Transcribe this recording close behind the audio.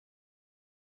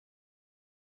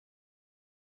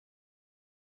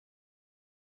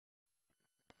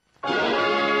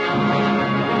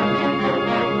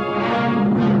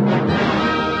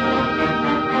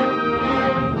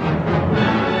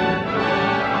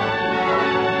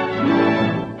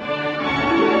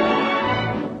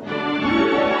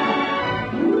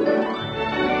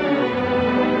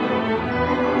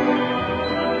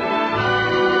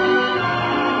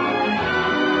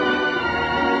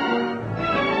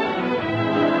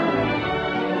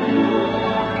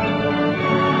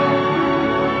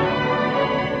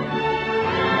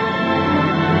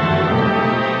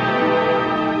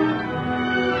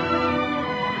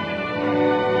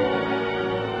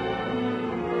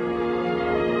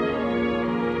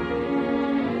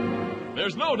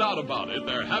There's no doubt about it.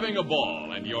 They're having a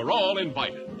ball, and you're all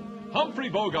invited. Humphrey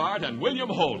Bogart and William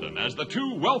Holden as the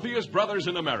two wealthiest brothers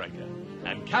in America,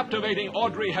 and captivating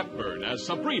Audrey Hepburn as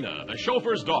Sabrina, the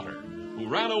chauffeur's daughter, who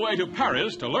ran away to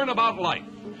Paris to learn about life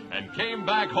and came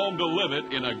back home to live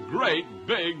it in a great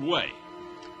big way.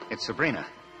 It's Sabrina.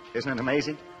 Isn't it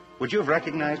amazing? Would you have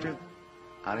recognized her?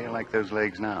 How do you like those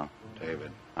legs now? David.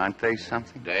 Aren't they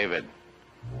something? David.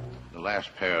 The last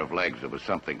pair of legs that was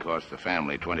something cost the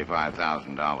family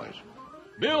 $25,000.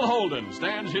 Bill Holden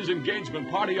stands his engagement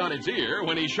party on its ear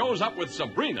when he shows up with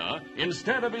Sabrina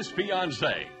instead of his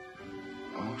fiancée.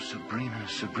 Oh, Sabrina,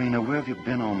 Sabrina, where have you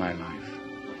been all my life?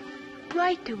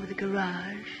 Right over the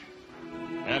garage.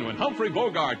 And when Humphrey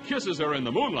Bogart kisses her in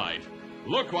the moonlight,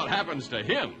 look what happens to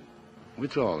him.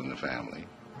 It's all in the family.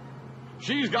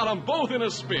 She's got them both in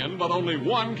a spin, but only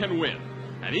one can win.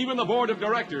 And even the board of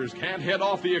directors can't head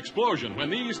off the explosion when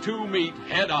these two meet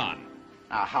head-on.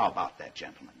 Now, how about that,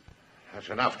 gentlemen? That's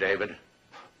enough, David.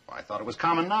 Well, I thought it was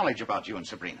common knowledge about you and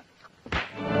Sabrina.